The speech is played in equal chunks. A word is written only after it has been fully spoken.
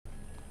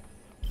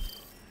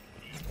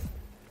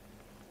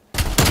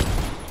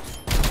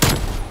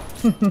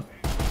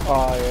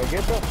Oh yeah,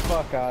 get the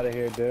fuck out of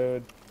here,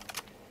 dude.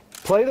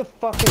 Play the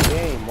fucking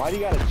game. Why do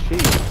you gotta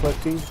cheat,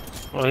 pussy?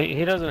 Well,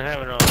 he doesn't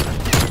have it on.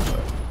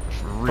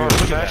 For real, look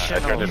at that. I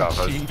turned it off.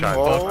 I was Cheating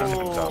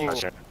trying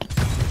fucking,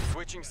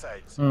 Switching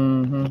sides.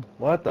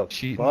 What the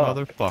cheating fuck?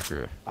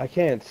 motherfucker. I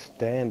can't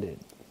stand it.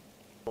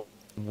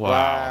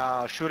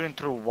 Wow. Shooting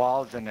through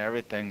walls and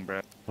everything,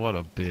 bro. What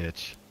a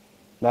bitch.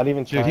 Not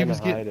even Dude, trying to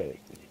hide it.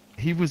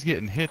 He was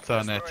getting hits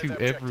on that too,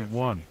 every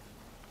one.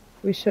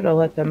 We should have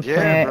let them Yeah,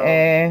 plant bro.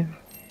 A,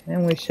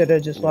 and we should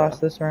have just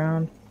lost this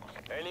round.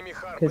 Enemy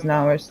Because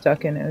now we're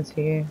stuck in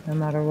OT, no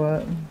matter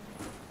what.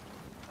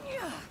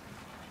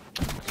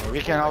 We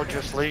can all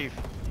just leave.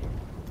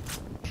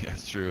 Yeah,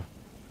 it's true.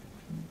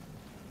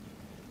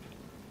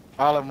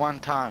 All at one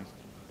time.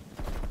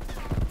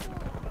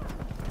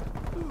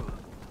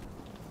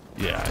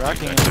 Yeah. Bro, I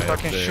dude, can't that even guy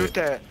fucking up there. shoot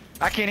that.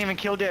 I can't even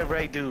kill that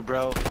Ray dude,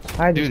 bro.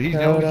 I just Dude, he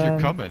killed knows you're him.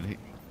 coming.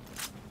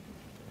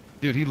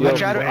 Dude, he Yo, literally.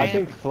 try to I aim.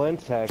 think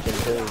Flint's hacking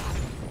too.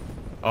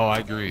 Oh, I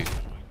agree.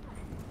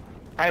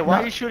 Hey, why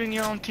No. are you shooting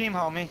your own team,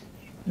 homie?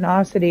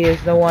 Nosity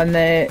is the one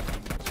that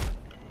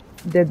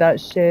did that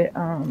shit,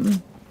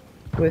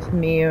 with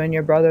me and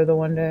your brother the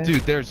one day.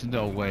 Dude, there's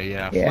no way.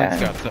 Yeah, Yeah.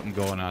 Flint's got something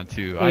going on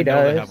too. He I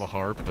know they does. have a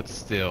harp, but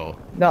still.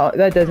 No,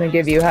 that doesn't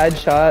give you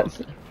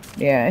headshots.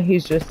 Yeah,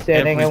 he's just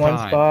standing Every in one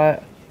time.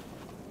 spot.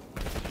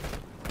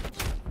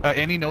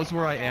 And he knows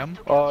where I am.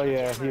 Oh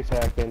yeah, he's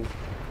hacking.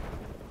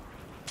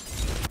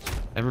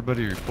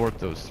 Everybody report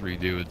those three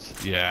dudes.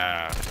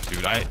 Yeah,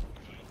 dude,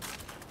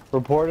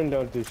 Reporting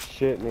don't do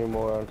shit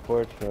anymore,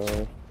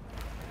 unfortunately.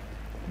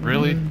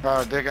 really?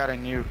 Oh, they got a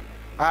new.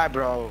 Alright,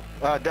 bro.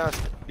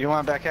 Dust, you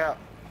want to back out?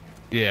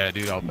 Yeah,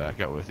 dude, I'll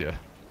back out with you.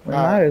 We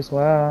might as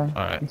well.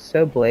 Alright. It's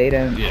so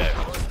blatant. Yeah.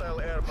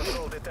 hostile air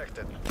patrol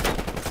detected.